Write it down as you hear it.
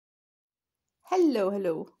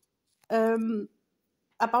Hello. Um,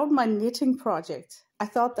 about my knitting project, I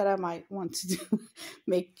thought that I might want to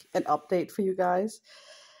make an update for you guys.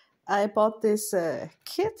 I bought this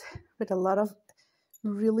kit with a lot of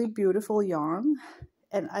really beautiful yarn,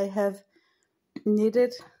 and I have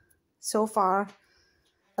knitted so far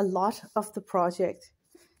a lot of the project.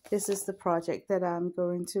 This is the project that I'm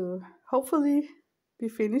going to hopefully be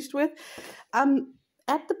finished with. I'm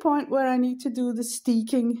at the point where I need to do the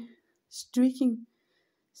streaking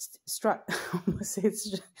strike.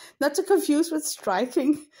 Not to confuse with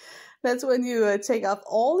striking. That's when you take off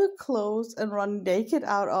all your clothes and run naked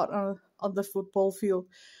out on the football field.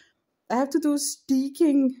 I have to do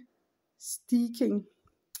steaking.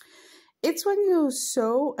 It's when you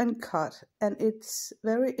sew and cut, and it's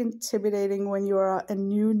very intimidating when you are a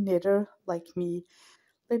new knitter like me.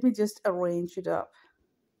 Let me just arrange it up.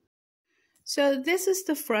 So this is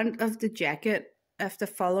the front of the jacket after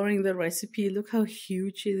following the recipe. Look how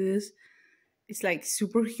huge it is. It's like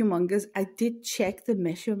super humongous. I did check the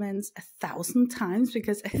measurements 1,000 times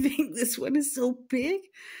because I think this one is so big.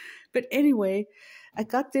 But anyway, I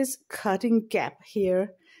got this cutting gap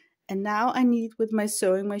here. And now I need with my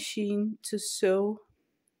sewing machine to sew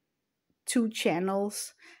 2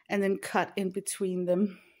 channels and then cut in between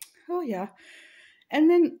them. Oh yeah.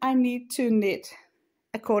 And then I need to knit,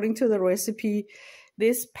 according to the recipe,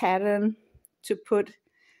 this pattern to put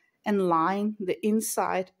and line the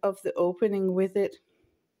inside of the opening with it.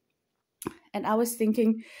 And I was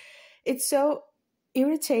thinking, it's so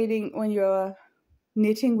irritating when you're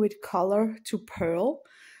knitting with color to purl.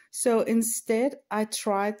 So instead, I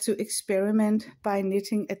tried to experiment by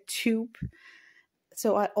knitting a tube.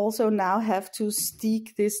 So I also now have to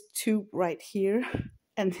steek this tube right here.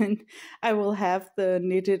 And then I will have the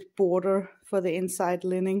knitted border for the inside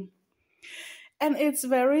lining. And it's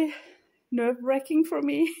very nerve-wracking for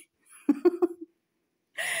me.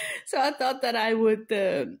 So I thought that I would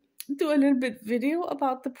do a little bit video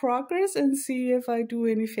about the progress and see if I do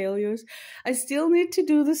any failures. I still need to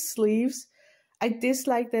do the sleeves. I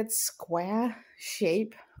dislike that square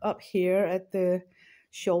shape up here at the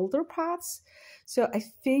shoulder parts. So I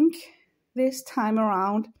think this time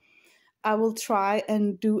around I will try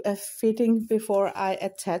and do a fitting before I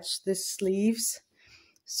attach the sleeves,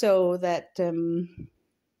 so that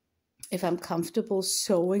if I'm comfortable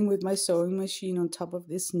sewing with my sewing machine on top of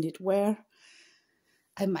this knitwear,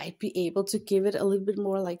 I might be able to give it a little bit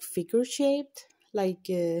more like figure shaped. Like,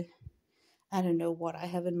 I don't know what I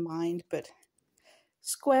have in mind, but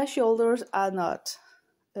square shoulders are not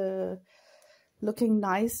looking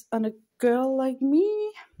nice on a girl like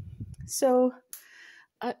me. So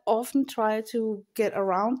I often try to get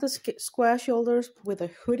around the square shoulders with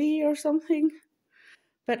a hoodie or something.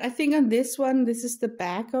 But I think on this one, this is the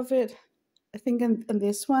back of it. I think on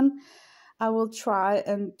this one, I will try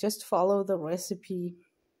and just follow the recipe.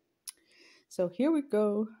 So here we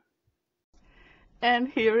go. And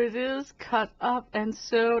here it is, cut up and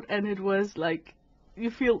sewed, and it was like,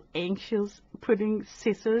 you feel anxious putting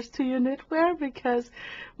scissors to your knitwear, because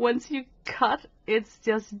once you cut, it's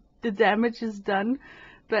just, the damage is done.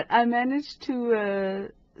 But I managed to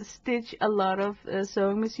stitch a lot of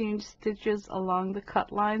sewing machine stitches along the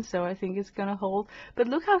cut line, so I think it's gonna hold. But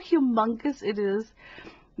look how humongous it is.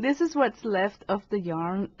 This is what's left of the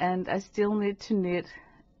yarn, and I still need to knit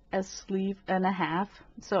a sleeve and a half,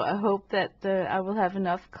 so I hope that I will have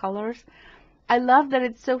enough colors. I love that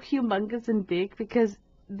it's so humongous and big, because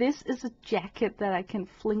this is a jacket that I can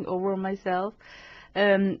fling over myself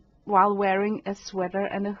while wearing a sweater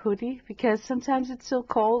and a hoodie, because sometimes it's so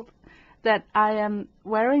cold that I am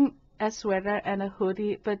wearing a sweater and a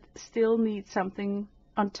hoodie but still need something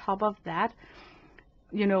on top of that,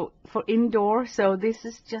 you know, for indoor. So this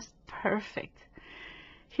is just perfect.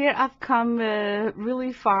 Here I've come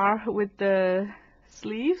really far with the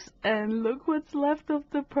sleeves, and look what's left of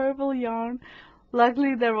the purple yarn.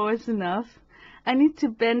 Luckily there was enough. I need to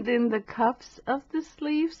bend in the cuffs of the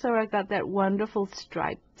sleeve, so I got that wonderful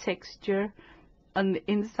stripe texture on the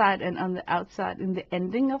inside and on the outside in the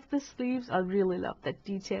ending of the sleeves. I really love that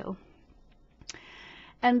detail.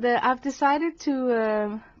 And I've decided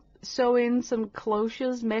to sew in some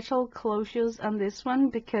closures, metal closures on this one,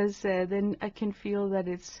 because then I can feel that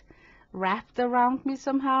it's wrapped around me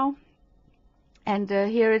somehow. And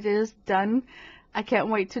here it is done. I can't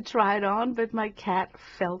wait to try it on, but my cat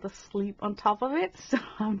fell asleep on top of it, so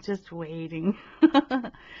I'm just waiting.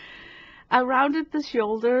 I rounded the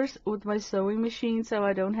shoulders with my sewing machine, so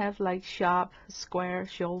I don't have like sharp square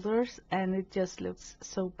shoulders, and it just looks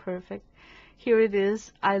so perfect. Here it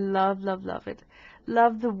is. I love it.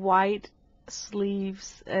 Love the white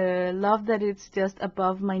sleeves. Love that it's just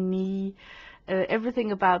above my knee.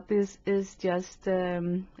 Everything about this is just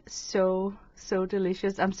so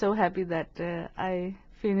delicious. I'm so happy that I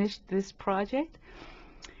finished this project.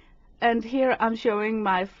 And here I'm showing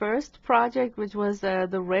my first project, which was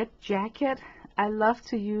the red jacket. I love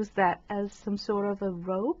to use that as some sort of a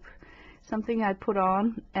robe, something I put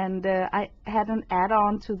on, and I had an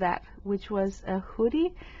add-on to that, which was a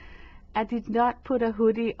hoodie. I did not put a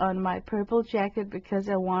hoodie on my purple jacket because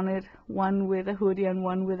I wanted one with a hoodie and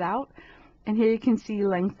one without. And here you can see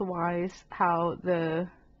lengthwise how the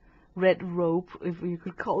red rope, if you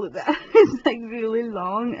could call it that, is like really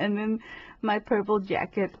long, and then my purple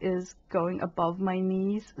jacket is going above my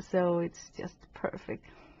knees, so it's just perfect.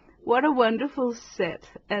 What a wonderful set,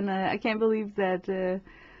 and I can't believe that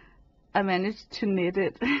I managed to knit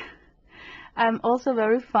it. I'm also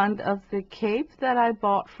very fond of the cape that I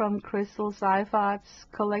bought from Christel Seyfarth's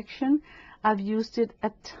collection. I've used it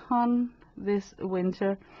a ton this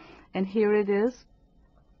winter, and here it is.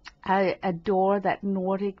 I adore that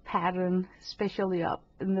Nordic pattern, especially up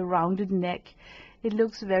in the rounded neck. It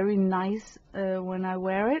looks very nice when I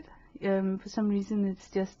wear it. For some reason it's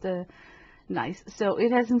just nice. So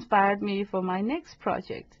it has inspired me for my next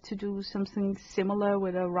project to do something similar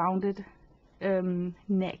with a rounded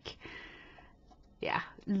neck. Yeah,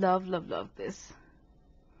 love, love, love this.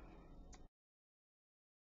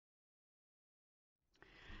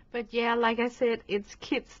 But yeah, like I said, it's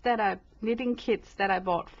knitting kits that I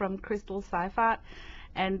bought from Christel Seyfarth.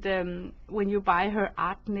 And when you buy her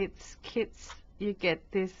art knits kits, you get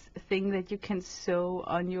this thing that you can sew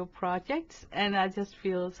on your projects. And I just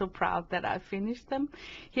feel so proud that I finished them.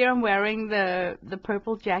 Here I'm wearing the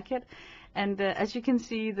purple jacket. And as you can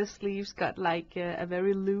see, the sleeves got like a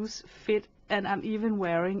very loose fit. And I'm even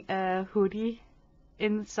wearing a hoodie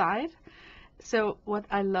inside. So what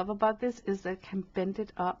I love about this is that I can bend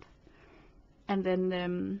it up, and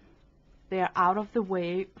then they are out of the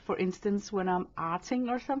way, for instance, when I'm arting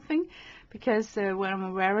or something, because when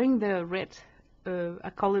I'm wearing the red,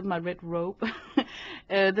 I call it my red robe,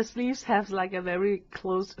 the sleeves have like a very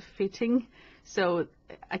close fitting, so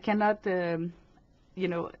I cannot, you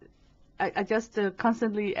know, I just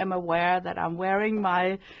constantly am aware that I'm wearing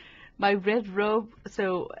my red robe,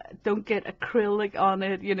 so don't get acrylic on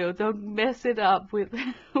it, you know, don't mess it up with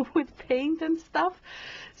with paint and stuff.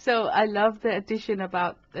 So I love the addition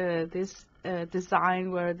about this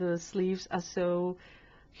design where the sleeves are so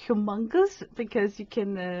humongous because you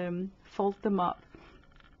can fold them up.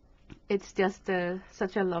 It's just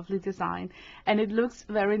such a lovely design, and it looks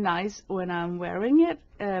very nice when I'm wearing it.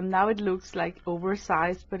 Now it looks like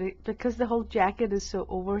oversized, but because the whole jacket is so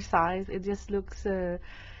oversized, it just looks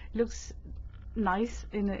nice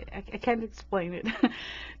I can't explain it.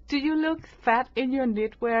 Do you look fat in your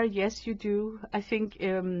knitwear? Yes, you do. I think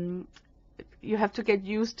you have to get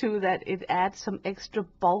used to that. It adds some extra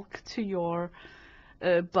bulk to your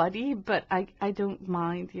body, but I don't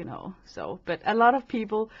mind, you know. So, but a lot of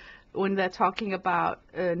people, when they're talking about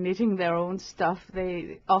knitting their own stuff,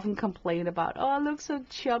 they often complain about, oh, I look so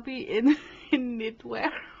chubby in in knitwear.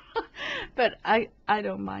 But I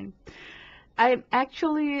don't mind. I'm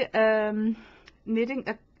actually knitting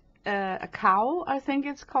a cowl, I think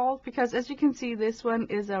it's called, because as you can see, this one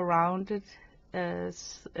is a rounded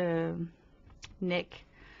neck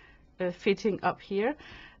fitting up here,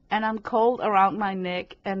 and I'm cold around my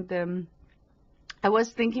neck, and I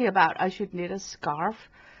was thinking about I should knit a scarf,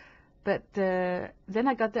 but then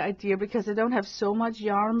I got the idea, because I don't have so much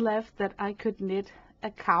yarn left, that I could knit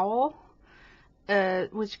a cowl,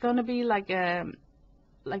 which is gonna be like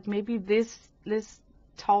maybe this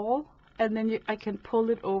tall, and then I can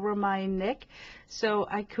pull it over my neck, so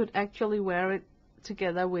I could actually wear it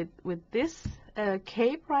together with this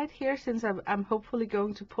cape right here, since I'm hopefully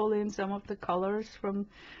going to pull in some of the colors from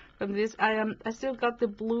this. I still got the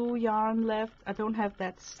blue yarn left. I don't have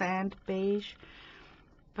that sand beige,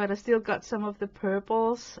 but I still got some of the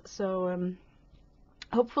purples, so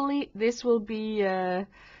hopefully this will be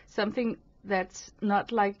something that's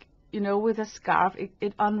not like, you know, with a scarf,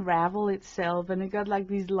 it unravel itself, and it got like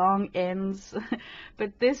these long ends.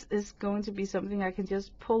 But this is going to be something I can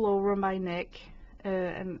just pull over my neck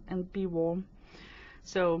and be warm.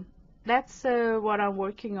 So that's what I'm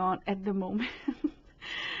working on at the moment.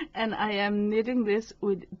 And I am knitting this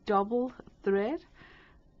with double thread,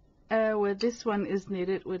 where this one is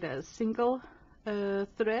knitted with a single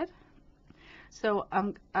thread. So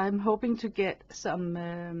I'm hoping to get some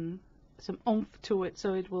oomph to it,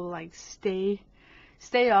 so it will like stay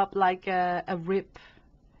up like a rib.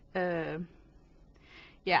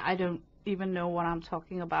 Yeah, I don't even know what I'm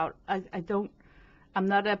talking about. I don't I'm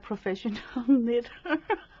not a professional knitter,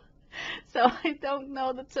 so I don't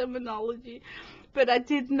know the terminology. But I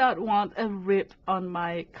did not want a rip on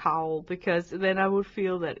my cowl, because then I would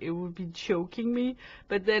feel that it would be choking me.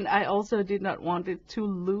 But then I also did not want it too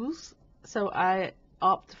loose, so I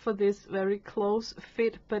opt for this very close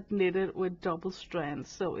fit, but knitted with double strands,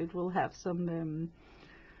 so it will have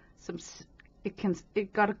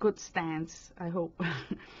it got a good stance, I hope.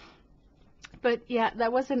 But yeah,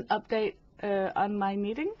 that was an update on my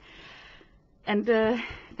knitting. And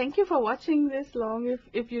thank you for watching this long,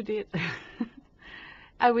 if you did.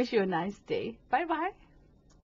 I wish you a nice day. Bye bye.